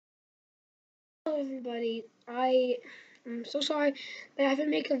Hello everybody. I'm so sorry that I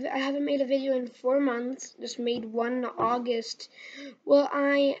haven't made a video in 4 months. Just made one in August. Well,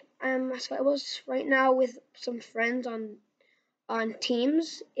 I was right now with some friends on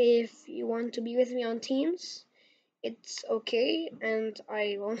Teams. If you want to be with me on Teams, it's okay, and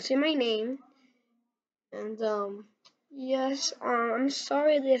I won't say my name. And yes, I'm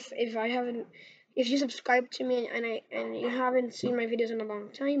sorry if I haven't if you subscribe to me and you haven't seen my videos in a long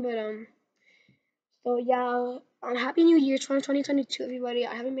time, but So yeah, Happy New Year 2022, everybody.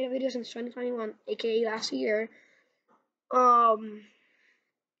 I haven't made a video since 2021, aka last year. Um,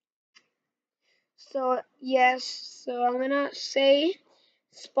 so I'm gonna say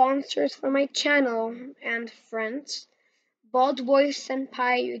sponsors for my channel and friends. Bald Boy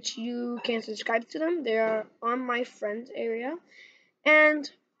Senpai, which you can subscribe to them. They are on my friends area, and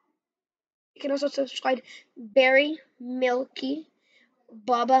you can also subscribe Berry Milky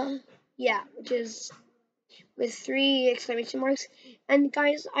Baba. Yeah, which is with three exclamation marks. And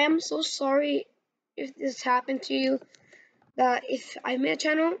guys, I am so sorry if this happened to you. That if I made a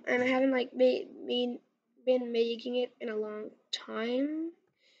channel and I haven't like been making it in a long time.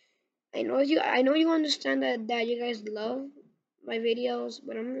 I know you understand that you guys love my videos,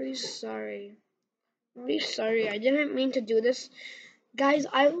 but I'm really sorry. I'm really sorry. I didn't mean to do this. Guys,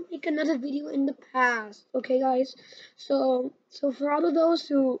 I will make another video in the past. Okay, guys. So for all of those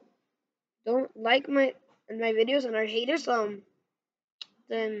who don't like my videos and are haters,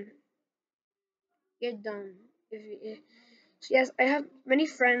 then get done. So yes, I have many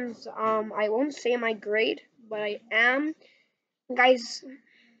friends. I won't say my grade, but I am. Guys,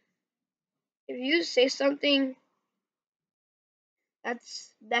 if you say something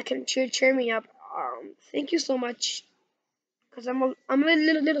that can cheer me up, thank you so much. Cause I'm a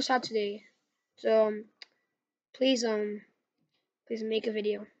little sad today. So please please make a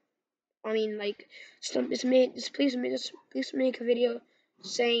video. I mean like just please make a video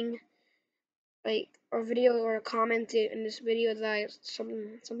saying like or video or a comment in this video that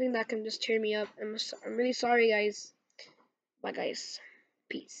something that can just cheer me up. I'm really sorry, guys. Bye, guys.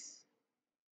 Peace.